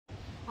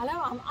Hello,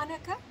 I'm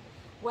Anneke.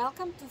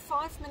 Welcome to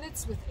 5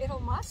 Minutes with Errol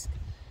Musk.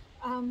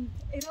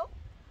 Errol,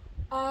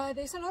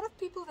 there's a lot of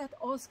people that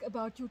ask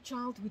about your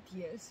childhood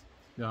years.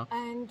 Yeah.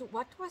 And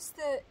what was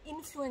the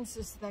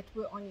influences that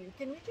were on you?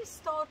 Can we just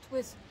start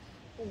with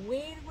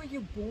where were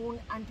you born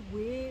and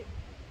where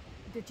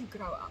did you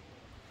grow up?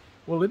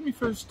 Well, let me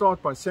first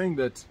start by saying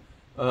that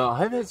I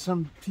have had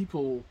some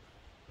people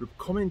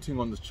commenting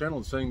on this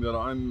channel saying that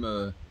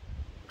I'm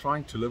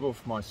trying to live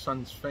off my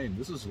son's fame.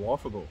 This is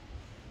laughable.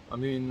 I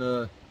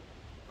mean,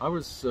 I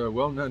was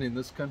well known in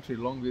this country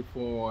long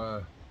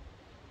before,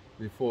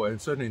 and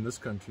certainly in this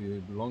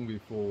country long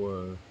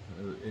before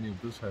any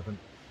of this happened.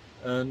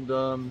 And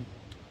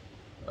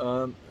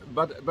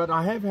but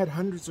I have had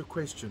hundreds of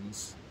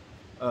questions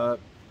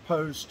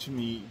posed to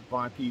me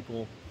by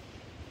people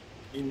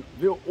in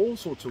all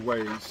sorts of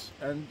ways,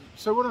 and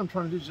so what I'm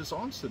trying to do is just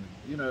answer them.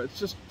 You know, it's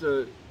just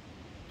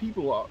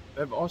people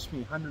have asked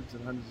me hundreds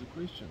and hundreds of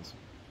questions,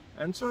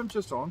 and so I'm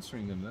just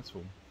answering them, that's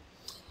all.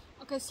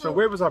 Okay, so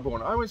where was I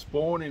born? I was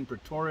born in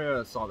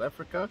Pretoria, South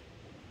Africa.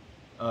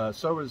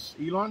 So was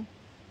Elon,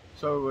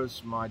 so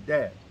was my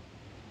dad.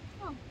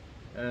 Oh.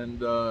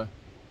 And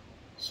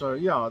so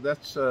yeah,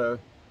 that's an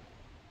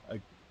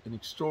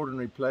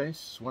extraordinary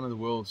place, one of the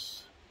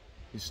world's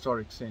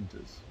historic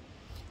centers.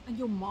 And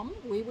your mom,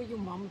 where were your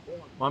mom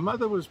born? My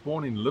mother was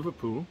born in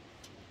Liverpool,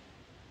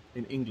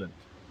 in England.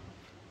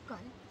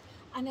 Okay.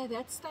 And at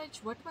that stage,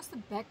 what was the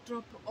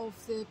backdrop of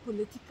the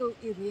political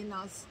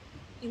arenas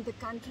in the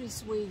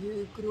countries where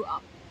you grew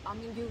up? I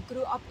mean, you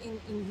grew up in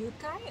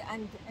UK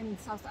and in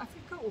South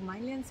Africa, or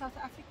mainly in South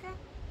Africa.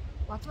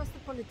 What was the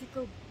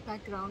political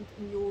background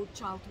in your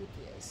childhood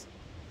years?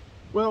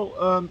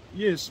 Well,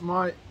 yes,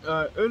 my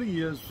early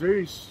years,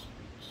 very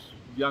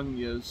young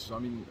years, I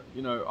mean,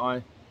 you know,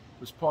 I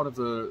was part of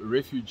the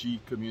refugee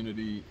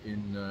community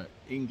in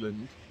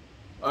England,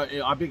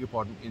 I beg your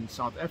pardon, in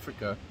South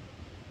Africa,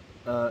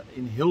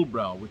 in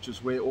Hillbrow, which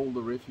is where all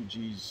the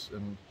refugees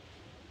and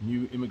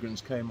new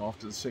immigrants came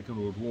after the Second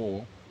World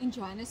War. In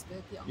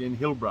Johannesburg, yeah. In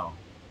Hillbrow.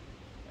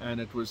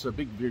 And it was a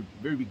big,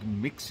 very big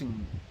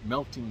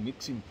melting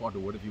mixing pot, or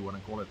whatever you want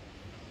to call it,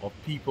 of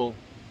people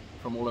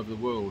from all over the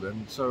world.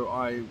 And so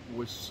I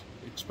was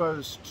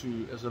exposed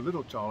to, as a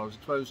little child, I was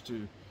exposed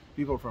to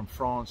people from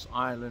France,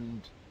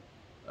 Ireland,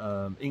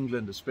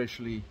 England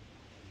especially,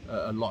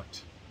 a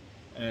lot.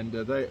 And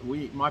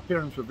my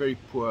parents were very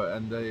poor,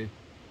 and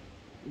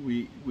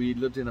we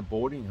lived in a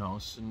boarding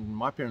house, and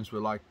my parents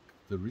were like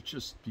the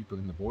richest people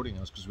in the boarding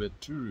house because we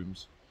had 2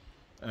 rooms,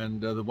 and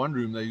the one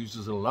room they used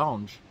as a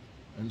lounge.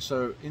 And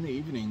so in the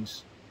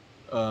evenings,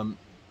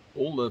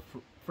 all the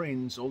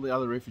friends, all the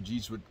other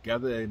refugees would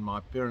gather in my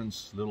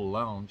parents' little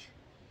lounge,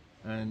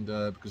 and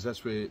because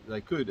that's where they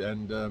could,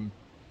 and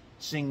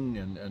sing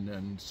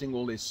and sing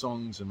all their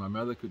songs, and my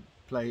mother could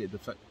play the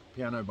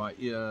piano by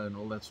ear and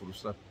all that sort of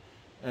stuff.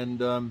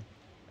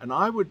 And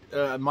I would,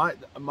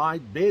 my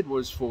bed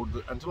was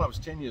until I was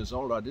 10 years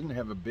old, I didn't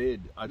have a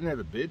bed. I didn't have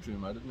a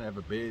bedroom. I didn't have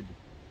a bed.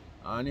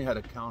 I only had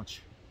a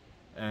couch.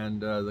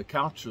 And the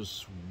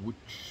couches, which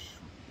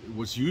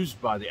was used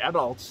by the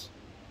adults,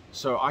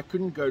 so I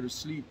couldn't go to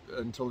sleep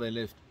until they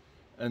left.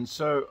 And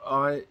so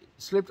I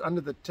slept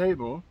under the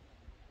table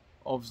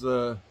of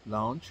the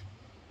lounge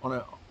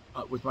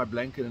with my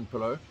blanket and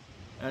pillow.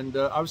 And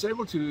I was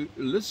able to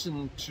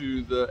listen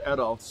to the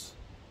adults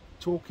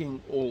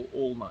talking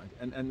all night,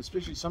 and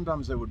especially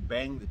sometimes they would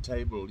bang the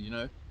table, you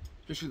know,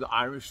 especially the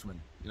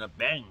Irishmen, you know,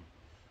 bang,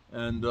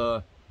 and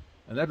that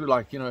would,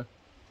 like, you know,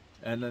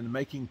 and then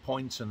making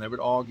points, and they would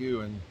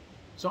argue, and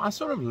so I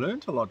sort of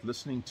learned a lot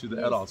listening to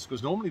the adults,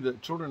 because normally the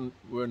children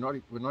were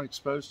not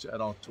exposed to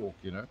adult talk,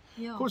 you know.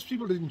 Yeah. Of course,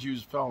 people didn't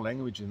use foul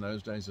language in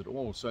those days at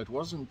all, so it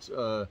wasn't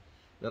that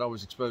I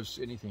was exposed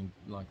to anything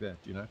like that,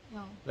 you know.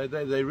 Yeah.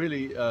 They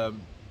really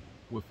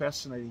were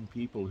fascinating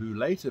people who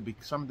later,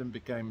 some of them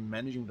became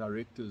managing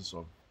directors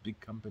of big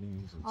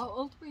companies. And How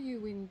old were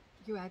you when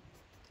you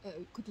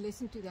could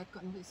listen to that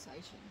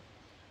conversation?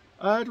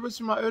 It was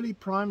in my early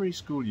primary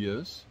school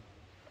years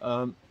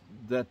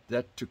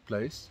that took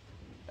place,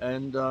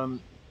 and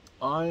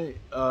my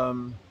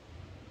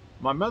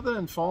mother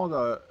and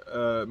father.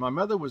 My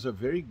mother was a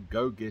very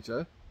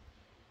go-getter.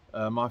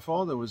 My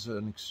father was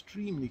an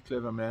extremely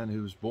clever man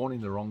who was born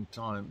in the wrong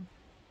time,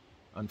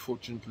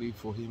 unfortunately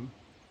for him.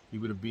 He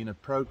would have been a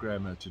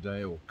programmer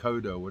today, or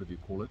coder, or whatever you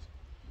call it.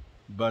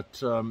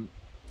 But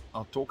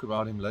I'll talk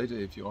about him later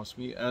if you ask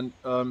me. And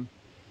what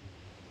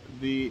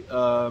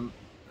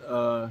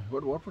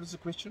was the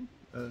question?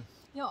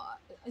 Yeah,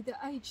 the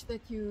age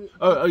that you...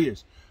 Oh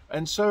yes.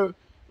 And so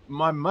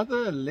my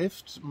mother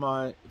left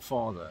my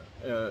father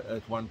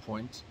at one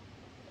point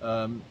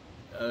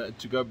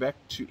to go back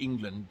to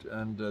England,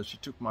 and she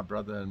took my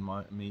brother and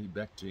me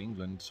back to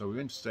England. So we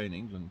went to stay in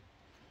England.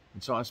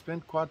 And so I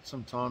spent quite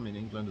some time in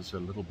England as a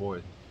little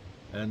boy,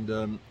 and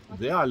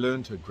there I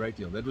learned a great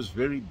deal. That was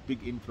very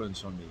big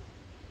influence on me.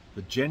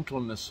 The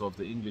gentleness of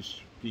the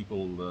English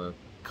people, the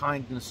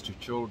kindness to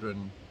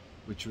children,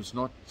 which was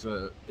not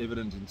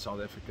evident in South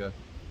Africa.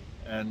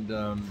 And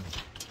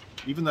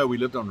even though we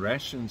lived on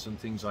rations and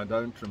things, I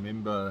don't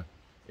remember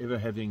ever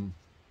having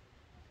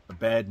a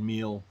bad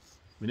meal.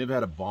 We never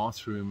had a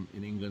bathroom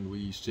in England. We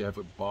used to have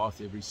a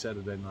bath every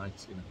Saturday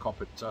night in a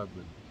copper tub.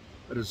 And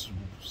it was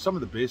some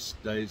of the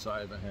best days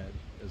I ever had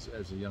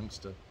as a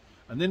youngster.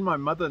 And then my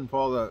mother and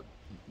father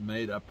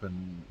made up,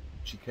 and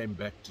she came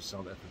back to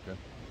South Africa,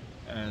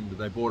 and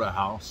they bought a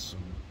house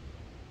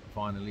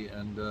finally,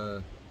 and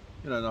you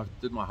know, and I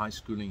did my high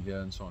schooling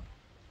here and so on.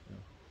 Yeah.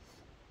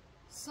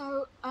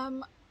 So,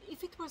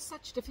 if it was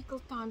such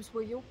difficult times,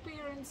 were your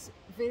parents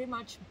very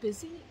much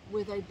busy?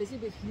 Were they busy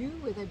with you?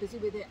 Were they busy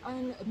with their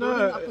own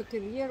building up a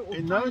career or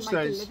trying to make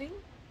a living?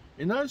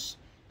 In those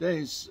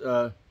days,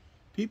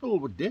 people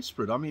were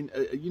desperate. I mean,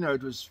 you know,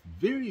 it was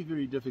very,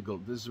 very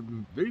difficult. There's a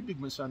very big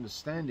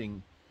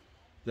misunderstanding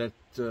that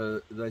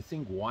they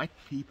think white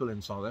people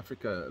in South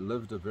Africa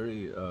lived a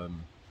very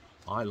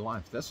high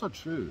life. That's not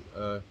true.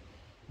 The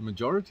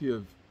majority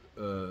of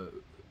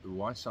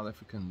white South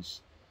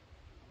Africans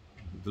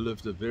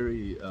lived a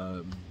very,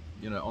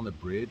 you know, on the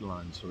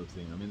breadline sort of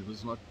thing. I mean,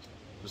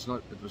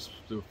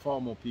 there were far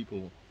more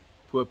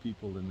poor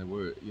people than there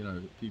were, you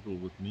know, people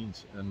with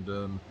means.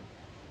 And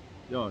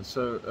yeah,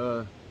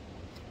 so.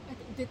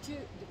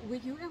 Were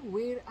you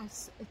aware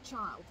as a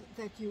child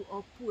that you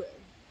are poor?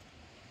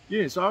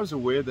 Yes, I was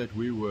aware that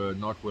we were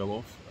not well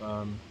off.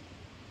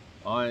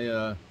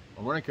 On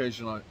one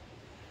occasion,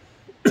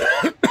 we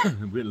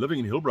were living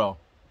in Hillbrow.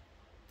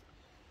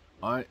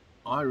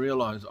 I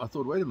realized, I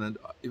thought, wait a minute,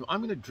 if I'm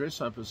going to dress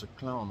up as a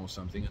clown or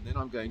something, and then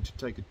I'm going to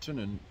take a tin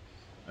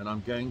and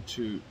I'm going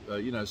to,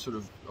 you know, sort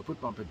of, I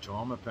put my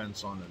pajama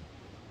pants on and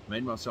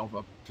made myself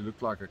up to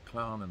look like a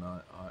clown, and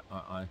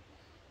I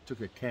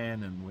took a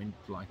can and went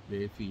like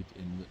bare feet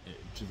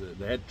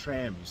they had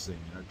trams then,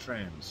 you know,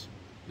 trams,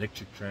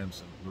 electric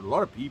trams, and a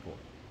lot of people.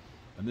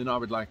 And then I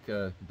would like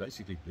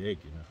basically beg,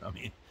 you know, I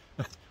mean,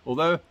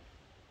 although,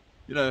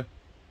 you know,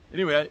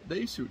 anyway, they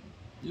used to,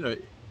 you know,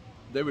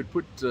 they would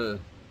put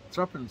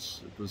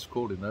threepence, it was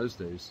called in those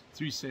days,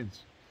 3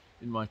 cents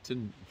in my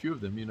tin, a few of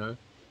them, you know.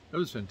 That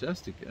was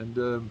fantastic. And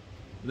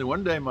then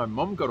one day my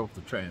mom got off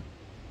the tram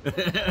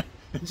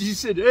and she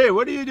said, "Hey,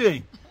 what are you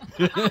doing?"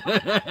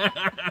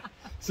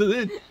 So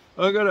then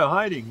I got a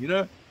hiding, you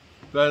know.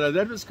 But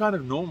that was kind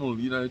of normal,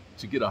 you know,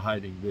 to get a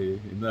hiding there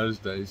in those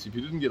days. If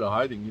you didn't get a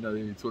hiding, you know,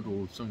 then you thought,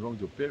 well, something wrong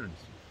with your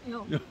parents.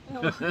 No,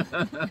 no.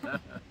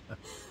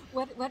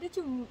 What did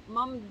your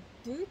mum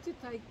do to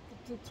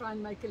try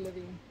and make a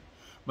living?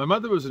 My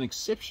mother was an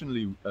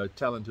exceptionally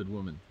talented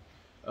woman.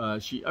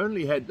 She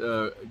only had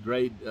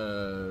grade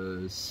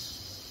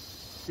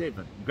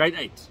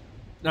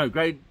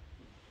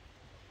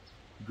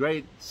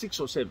 6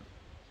 or 7.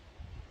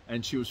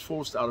 And she was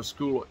forced out of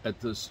school at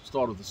the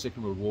start of the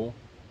Second World War.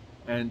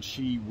 And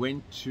she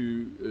went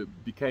to,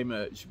 became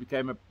a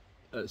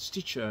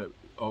stitcher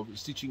of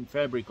stitching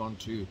fabric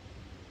onto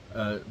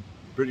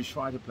British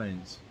fighter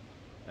planes.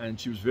 And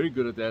she was very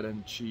good at that,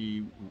 and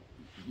she,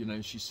 you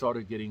know, she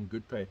started getting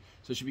good pay.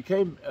 So she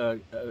became,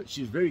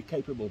 she's a very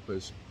capable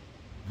person.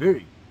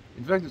 Very.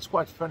 In fact, it's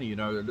quite funny, you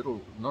know,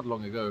 not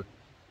long ago,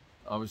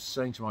 I was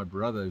saying to my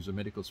brother, who's a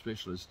medical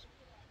specialist,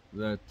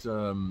 that,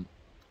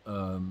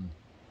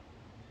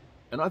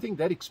 and I think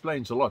that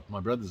explains a lot. My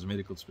brother's a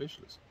medical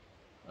specialist,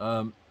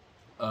 and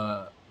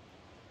a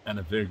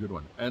very good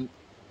one. And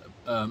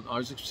I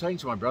was saying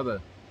to my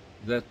brother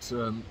that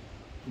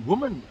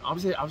women, I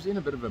was in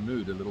a bit of a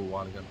mood a little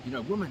while ago. You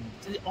know, women,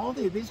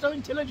 there's no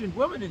intelligent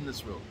women in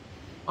this world.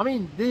 I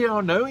mean, there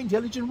are no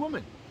intelligent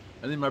women.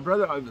 And then my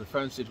brother over the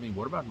phone said to me,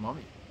 "What about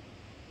mommy?"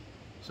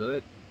 So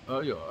that, oh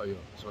yeah,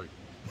 sorry.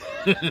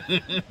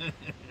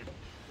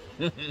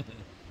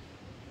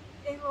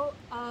 Errol,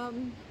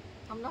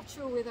 I'm not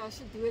sure whether I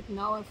should do it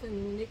now or for the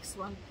next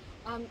one,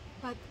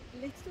 but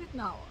let's do it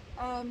now.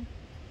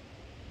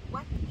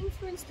 What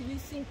influence do you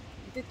think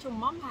that your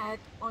mom had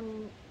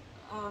on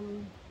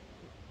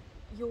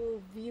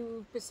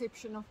your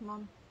perception of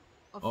mom,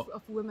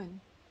 of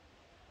women?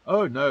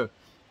 Oh no.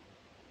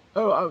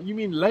 Oh, you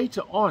mean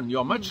later on?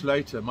 Yeah, much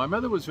later. My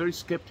mother was very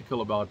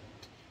skeptical about,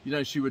 you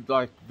know, she would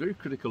like very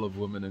critical of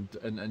women,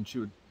 and she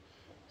would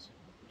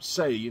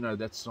say, you know,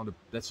 that's not a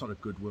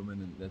good woman,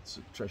 and that's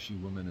a trashy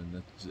woman, and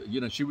that, you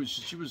know, she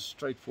was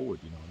straightforward,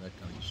 you know, that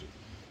kind of shit.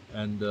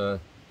 And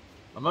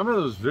my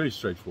mother was very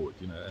straightforward,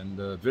 you know, and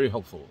very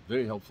helpful,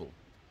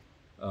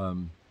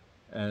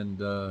 and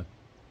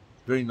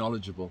very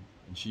knowledgeable.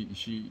 And she,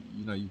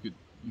 you know, you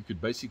could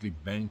basically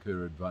bank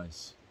her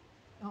advice.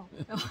 Oh.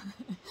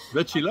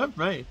 But she loved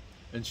me,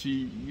 and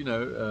she, you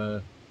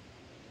know,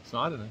 so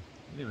I don't know.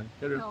 Anyway,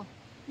 carry on.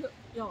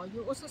 Yeah,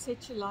 you also said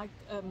she liked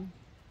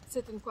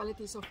certain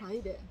qualities of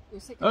Heide.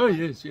 Oh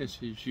yes,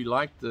 she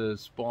liked the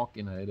spark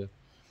in Heide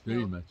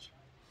very much.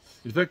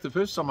 In fact, the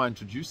first time I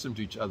introduced them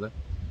to each other,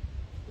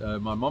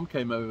 my mom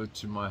came over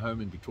to my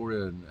home in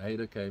Pretoria, and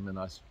Heide came, and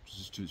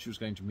she was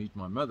going to meet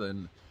my mother,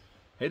 and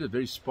Heide,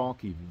 very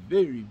sparky,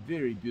 very,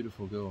 very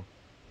beautiful girl,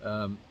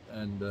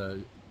 and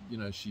you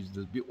know, she's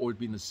always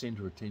been the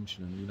center of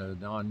attention, and you know,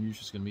 now I knew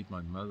she was going to meet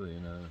my mother, you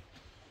know,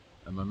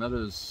 and my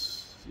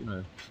mother's, you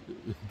know,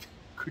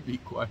 could be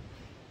quite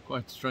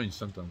strange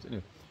sometimes.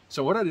 Anyway,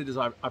 So what I did is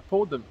I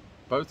poured them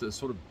both a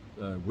sort of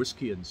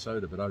whiskey and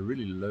soda, but I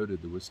really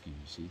loaded the whiskey,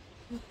 you see.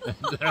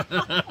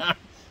 And,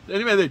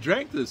 anyway, they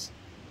drank this.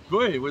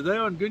 Boy, were they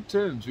on good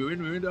terms. We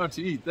went out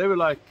to eat. They were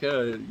like,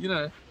 you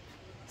know,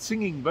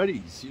 singing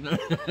buddies, you know.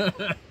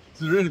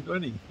 It's really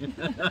funny.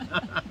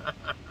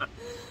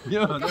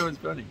 Yeah, okay. That was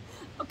funny.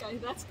 Okay,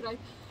 that's great.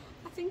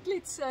 I think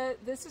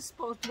this is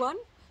part 1.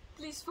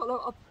 Please follow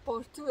up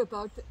part 2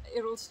 about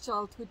Errol's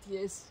childhood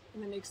years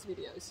in the next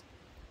videos.